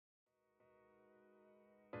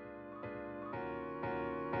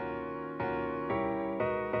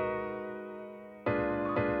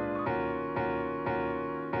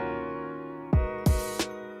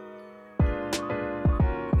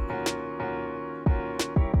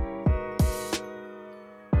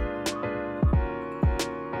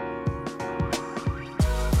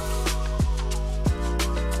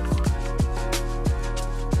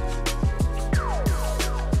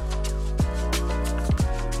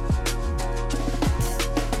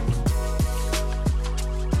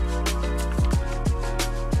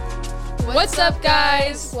What's up,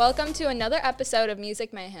 guys? Welcome to another episode of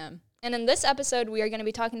Music Mayhem. And in this episode, we are going to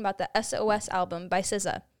be talking about the SOS album by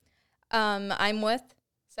SZA. I'm with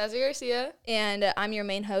Sassy Garcia. And I'm your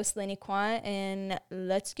main host, Laney and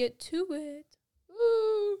let's get to it.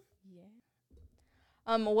 Woo!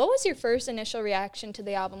 Yeah. What was your first initial reaction to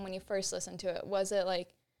the album when you first listened to it? Was it,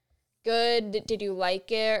 like, good? Did you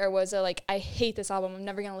like it? Or was it, like, I hate this album, I'm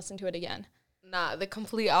never going to listen to it again? Nah, the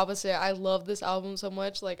complete opposite. I love this album so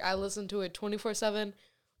much. Like, I listen to it 24/7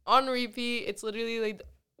 on repeat. It's literally, like,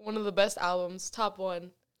 one of the best albums. Top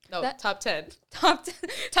 1. No, top 10. Top 10.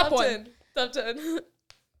 Top 1. 10. Top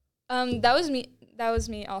 10. That was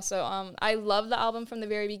me also. I love the album from the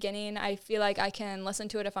very beginning. I feel like I can listen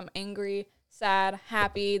to it if I'm angry, sad,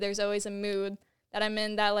 happy. There's always a mood that I'm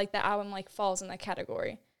in that, like, the album, like, falls in that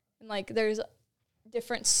category. And, like, there's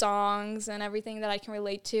different songs and everything that I can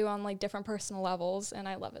relate to on, like, different personal levels, and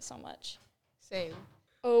I love it so much. Same.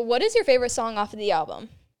 Oh, what is your favorite song off of the album?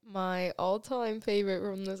 My all-time favorite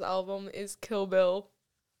from this album is Kill Bill.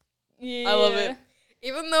 Yeah. I love it.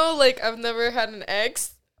 Even though, like, I've never had an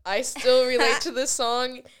ex, I still relate to this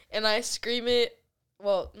song, and I scream it.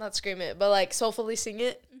 Well, not scream it, but, like, soulfully sing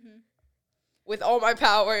it with all my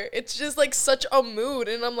power. It's just, like, such a mood,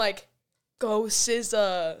 and I'm like, go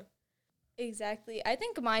SZA. Exactly. I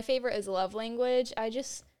think my favorite is Love Language. I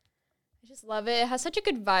just love it. It has such a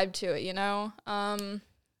good vibe to it, you know?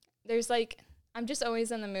 There's, like, I'm just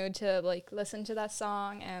always in the mood to, like, listen to that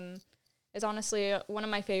song, and it's honestly one of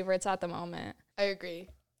my favorites at the moment. I agree.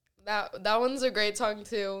 That one's a great song,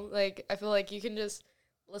 too. Like, I feel like you can just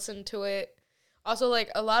listen to it. Also, like,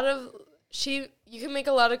 you can make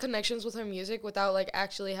a lot of connections with her music without, like,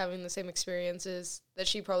 actually having the same experiences that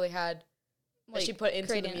she probably had, like, that she put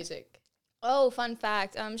into the music. Oh, fun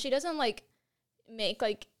fact. She doesn't, like, make,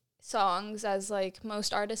 like, songs as, like,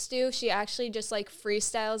 most artists do. She actually just, like,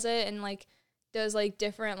 freestyles it and, like, does, like,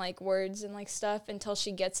 different, like, words and, like, stuff until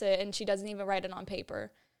she gets it, and she doesn't even write it on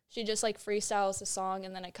paper. She just, like, freestyles the song,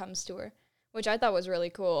 and then it comes to her, which I thought was really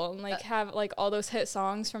cool. And, like, have, like, all those hit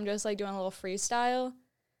songs from just, like, doing a little freestyle.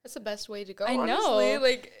 That's the best way to go, I know. honestly.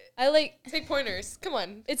 Like, I, like... take pointers. Come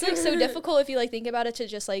on. It's, like, so difficult if you, like, think about it to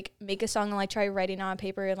just, like, make a song and, like, try writing it on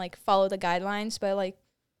paper and, like, follow the guidelines. But, like,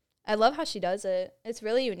 I love how she does it. It's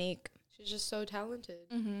really unique. She's just so talented.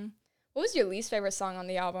 Mm-hmm. What was your least favorite song on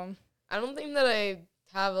the album? I don't think that I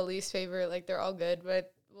have a least favorite. Like, they're all good.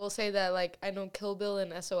 But we'll say that, like, I know Kill Bill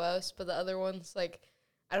and SOS. But the other ones, like,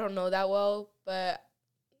 I don't know that well. But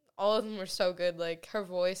all of them are so good. Like, her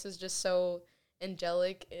voice is just so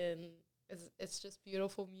angelic, and it's just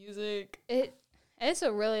beautiful music. It's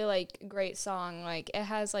a really, like, great song. Like, it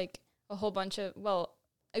has, like, a whole bunch of, well,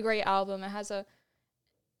 a great album. It has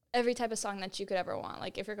every type of song that you could ever want.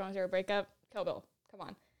 Like, if you're going through a breakup, Kill Bill, come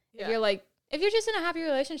on. Yeah. If you're just in a happy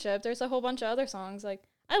relationship, there's a whole bunch of other songs. Like,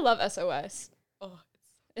 I love SOS. Oh,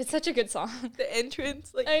 it's such a good song. The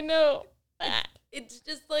entrance, like, I know. It's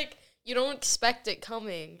just, like, you don't expect it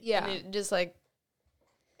coming. Yeah. And it just, like,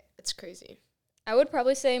 it's crazy. I would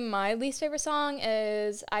probably say my least favorite song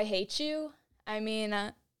is I Hate You. I mean,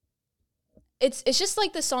 it's just,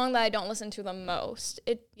 like, the song that I don't listen to the most.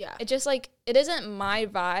 It just, like, it isn't my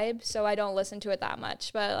vibe, so I don't listen to it that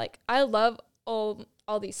much. But, like, I love all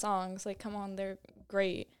these songs. Like, come on, they're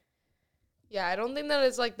great. Yeah, I don't think that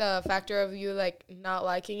it's, like, the factor of you, like, not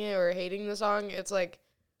liking it or hating the song. It's, like,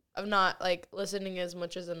 of not, like, listening as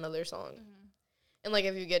much as another song. Mm-hmm. And, like,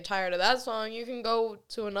 if you get tired of that song, you can go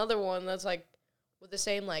to another one that's, like, with the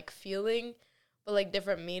same, like, feeling, but, like,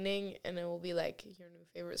 different meaning, and it will be, like, your new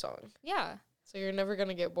favorite song. Yeah. So you're never going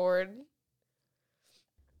to get bored.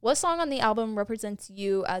 What song on the album represents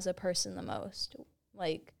you as a person the most?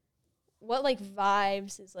 Like, what, like,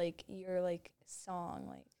 vibes is, like, your, like, song?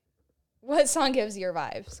 Like, what song gives your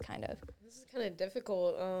vibes, kind of? This is kind of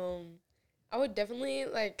difficult. I would definitely,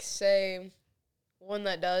 like, say one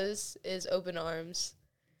that does is Open Arms.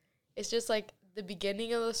 It's just, like, the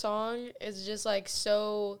beginning of the song is just, like,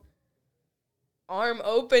 so arm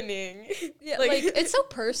opening. Yeah, like, it's so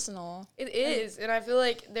personal. It is, and I feel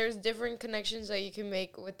like there's different connections that you can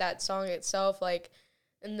make with that song itself, like,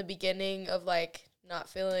 in the beginning of, like, not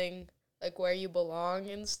feeling, like, where you belong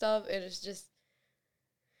and stuff. It is just,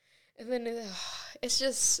 and then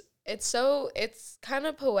it's kind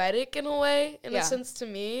of poetic in a way, in a sense to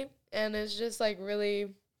me, and it's just, like,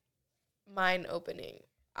 really mind-opening.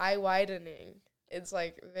 Eye-widening. It's,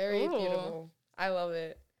 like, very beautiful. I love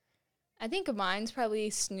it. I think mine's probably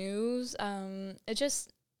Snooze. It's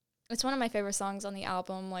one of my favorite songs on the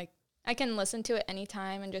album. Like, I can listen to it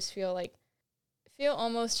anytime and just feel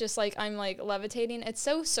almost just like I'm, like, levitating. It's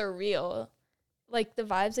so surreal. Like, the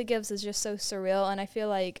vibes it gives is just so surreal, and I feel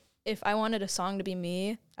like if I wanted a song to be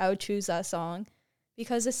me, I would choose that song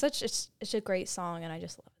because it's a great song and I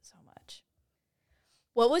just love it so much.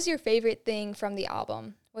 What was your favorite thing from the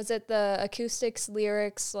album? Was it the acoustics,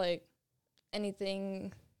 lyrics, like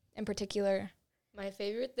anything in particular? My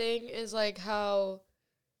favorite thing is like how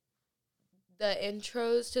the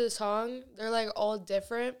intros to the song, they're like all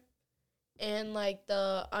different, and like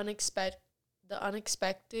the unexpectedness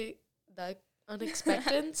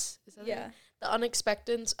is that Yeah. the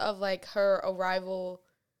unexpectedness of like her arrival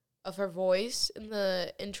of her voice in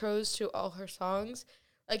the intros to all her songs.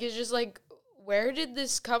 Like it's just like, where did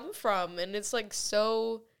this come from? And it's like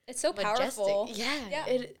so It's so majestic. powerful. Yeah.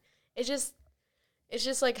 It's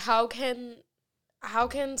just like how can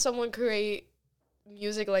someone create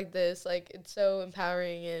music like this? Like it's so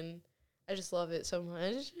empowering and I just love it so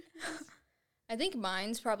much. I think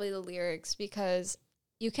mine's probably the lyrics because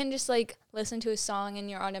you can just like listen to a song and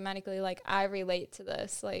you're automatically like, I relate to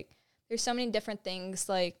this. Like there's so many different things.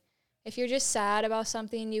 Like if you're just sad about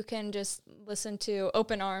something, you can just listen to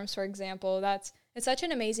Open Arms, for example. It's such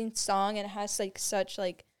an amazing song and it has like such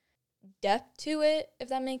like depth to it, if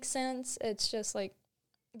that makes sense. It's just like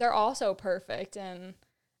they're all so perfect and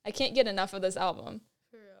I can't get enough of this album.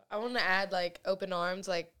 For real. I want to add like Open Arms,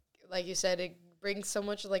 like you said, it brings so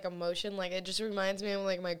much like emotion. Like it just reminds me of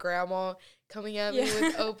like my grandma coming at me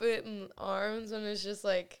with open arms, and it's just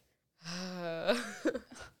like I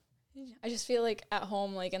just feel like at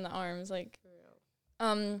home, like in the arms, like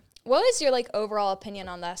what is your like overall opinion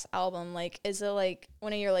on this album? Like is it like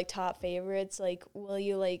one of your like top favorites? Like will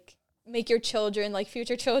you like make your children, like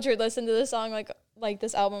future children, listen to this song like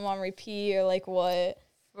this album on repeat, or like what?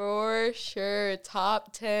 For sure,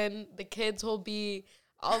 top 10. The kids I'll be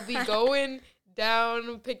going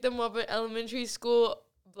down, pick them up at elementary school,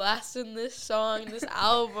 blasting this song, this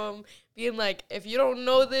album, being like, if you don't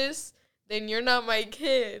know this, then you're not my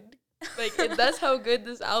kid. Like, that's how good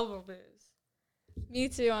this album is. Me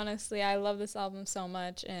too, honestly. I love this album so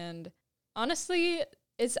much, and honestly,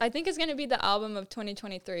 I think it's gonna be the album of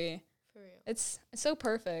 2023. For real. It's so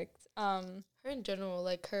perfect. Her in general,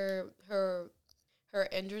 like her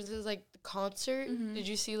entrances, like the concert. Mm-hmm. Did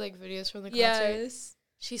you see like videos from the concert? Yes.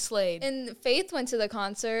 She slayed. And Faith went to the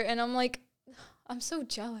concert, and I'm like, I'm so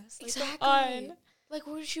jealous. Like, exactly. Like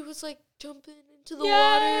when she was like jumping into the water,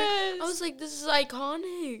 I was like, this is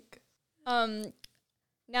iconic.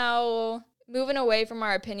 Now moving away from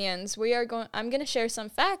our opinions, I'm gonna share some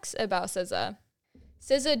facts about SZA.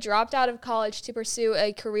 SZA dropped out of college to pursue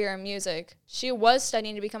a career in music. She was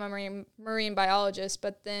studying to become a marine biologist,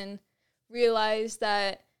 but then realized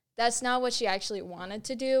that that's not what she actually wanted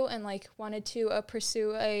to do, and like wanted to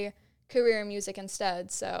pursue a career in music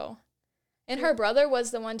instead. So, and her brother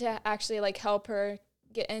was the one to actually like help her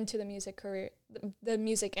get into the music career, the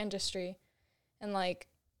music industry, and like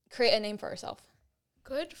create a name for herself.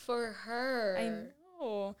 Good for her. I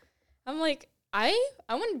know. I'm like, I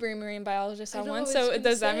want to be a marine biologist at once. I So was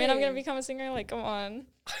does that gonna mean I'm say. gonna become a singer? Like, come on.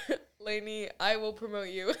 Laney, I will promote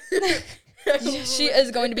you. She is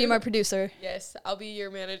going to be my producer. Yes, I'll be your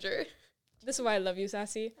manager. This is why I love you,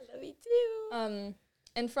 Sassy. I love you too.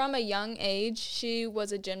 And from a young age, she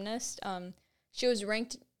was a gymnast. She was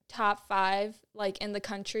ranked top 5 like in the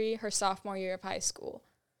country her sophomore year of high school.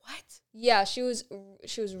 What? Yeah, she was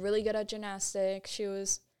really good at gymnastics.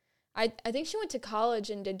 I think she went to college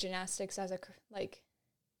and did gymnastics as a like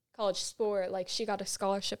college sport. Like she got a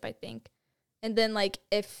scholarship, I think. And then like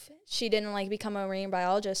if she didn't like become a marine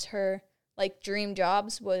biologist, her like dream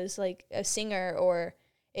jobs was like a singer or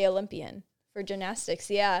a Olympian for gymnastics.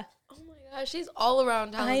 Yeah. Oh my gosh, she's all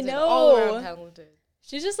around talented. I know. All around talented.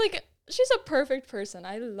 She's just like, she's a perfect person.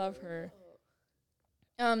 I love her.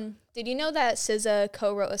 Did you know that SZA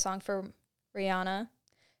co-wrote a song for Rihanna?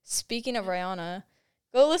 Speaking of Rihanna,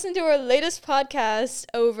 go listen to her latest podcast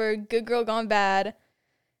over Good Girl Gone Bad,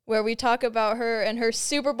 where we talk about her and her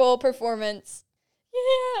Super Bowl performance.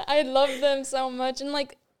 Yeah, I love them so much. And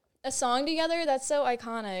like a song together, that's so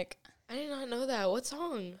iconic. I did not know that. What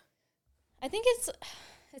song? I think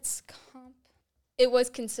it was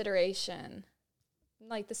Consideration.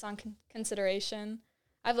 Like the song Consideration.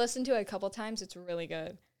 I've listened to it a couple times. It's really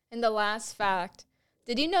good. And the last fact,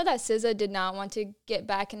 did you know that SZA did not want to get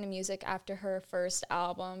back into music after her first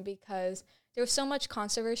album because there was so much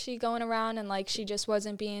controversy going around and like she just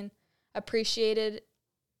wasn't being appreciated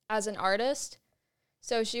as an artist?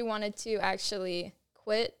 So she wanted to actually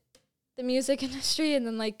quit the music industry and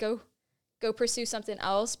then like go pursue something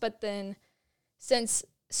else. But then since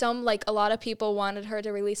a lot of people wanted her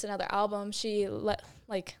to release another album, she let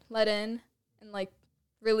in and like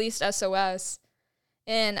released SOS,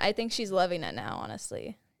 and I think she's loving it now,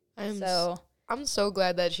 honestly. I'm I'm so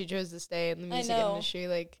glad that she chose to stay in the music industry.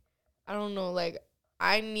 Like, I don't know, like,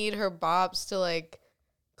 I need her bops to, like,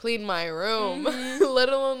 clean my room, let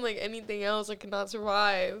alone, like, anything else. I cannot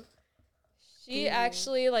survive. She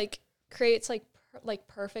actually, like, creates, like,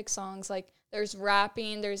 perfect songs. Like, there's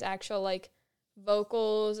rapping, there's actual, like,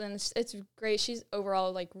 vocals, and it's great. She's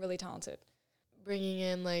overall, like, really talented. Bringing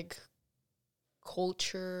in, like,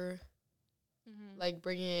 culture, like,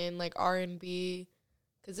 bringing in, like, R&B,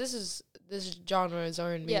 because this genre is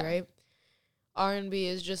R&B, right? R&B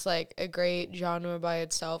is just, like, a great genre by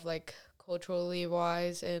itself, like, culturally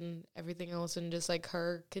wise and everything else, and just, like,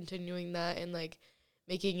 her continuing that and, like,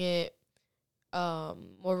 making it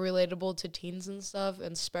more relatable to teens and stuff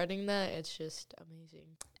and spreading that, it's just amazing.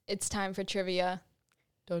 It's time for trivia.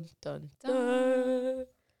 Dun, dun, dun.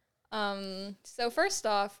 So first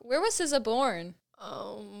off, where was SZA born?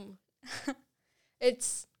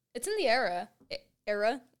 It's in the area.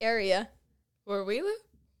 Where we live?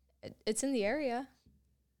 It's in the area.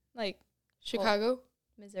 Like Chicago?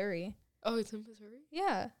 Missouri. Oh, it's in Missouri?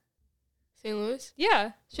 Yeah. St. Louis?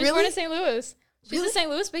 Yeah. She was born in St. Louis. She's a St.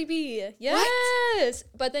 Louis baby. Yes. What?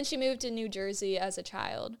 But then she moved to New Jersey as a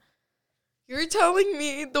child. You're telling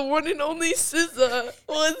me the one and only SZA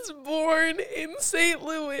was born in St.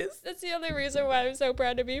 Louis. That's the only reason why I'm so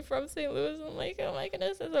proud to be from St. Louis. I'm like, oh my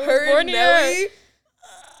goodness, SZA was Her born and Nelly? here.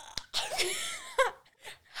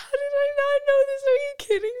 How did I not know this? Are you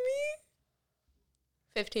kidding me?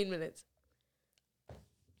 15 minutes.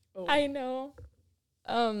 Oh. I know.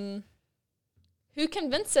 Who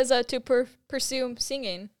convinced SZA to pursue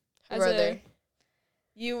singing?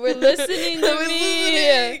 You were listening to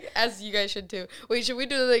me. As you guys should too. Wait, should we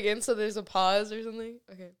do it again so there's a pause or something?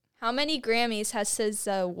 Okay. How many Grammys has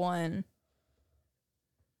SZA won?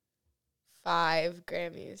 5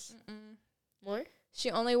 Grammys. More?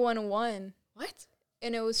 She only won 1. What?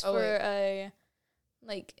 And it was for a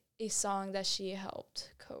song that she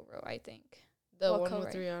helped co-wrote, I think. The one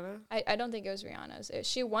with Rihanna? I don't think it was Rihanna's.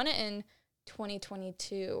 She won it in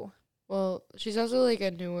 2022. Well, she's also like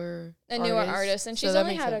a newer artist, and she's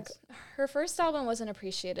only had her first album wasn't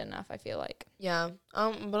appreciated enough, I feel like. Yeah.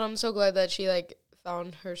 But I'm so glad that she like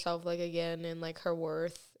found herself like again and like her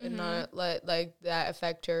worth and not let like that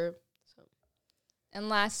affect her. So. And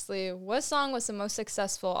lastly, what song was the most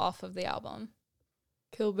successful off of the album?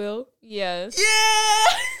 Kill Bill? Yes.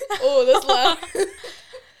 Yeah. Oh, that's loud.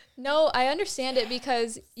 No, I understand it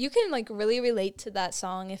because you can like really relate to that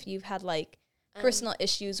song if you've had like personal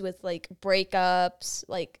issues with like breakups,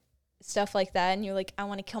 like stuff like that, and you're like, I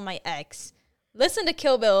want to kill my ex. Listen to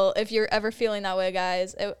Kill Bill if you're ever feeling that way,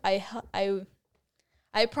 guys.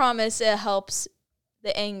 I promise it helps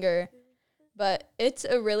the anger. But it's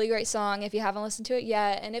a really great song if you haven't listened to it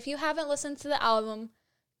yet, and if you haven't listened to the album,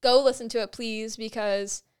 go listen to it, please,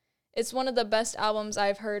 because it's one of the best albums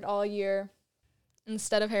I've heard all year.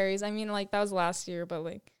 Instead of Harry's, I mean, like that was last year, but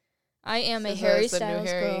like I am a Harry Styles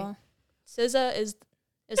girl. SZA is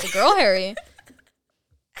the girl Harry.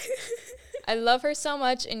 I love her so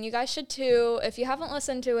much, and you guys should too. If you haven't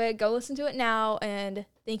listened to it, go listen to it now. And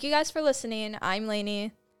thank you guys for listening. I'm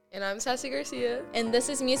Laney. And I'm Sassy Garcia. And this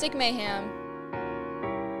is Music Mayhem.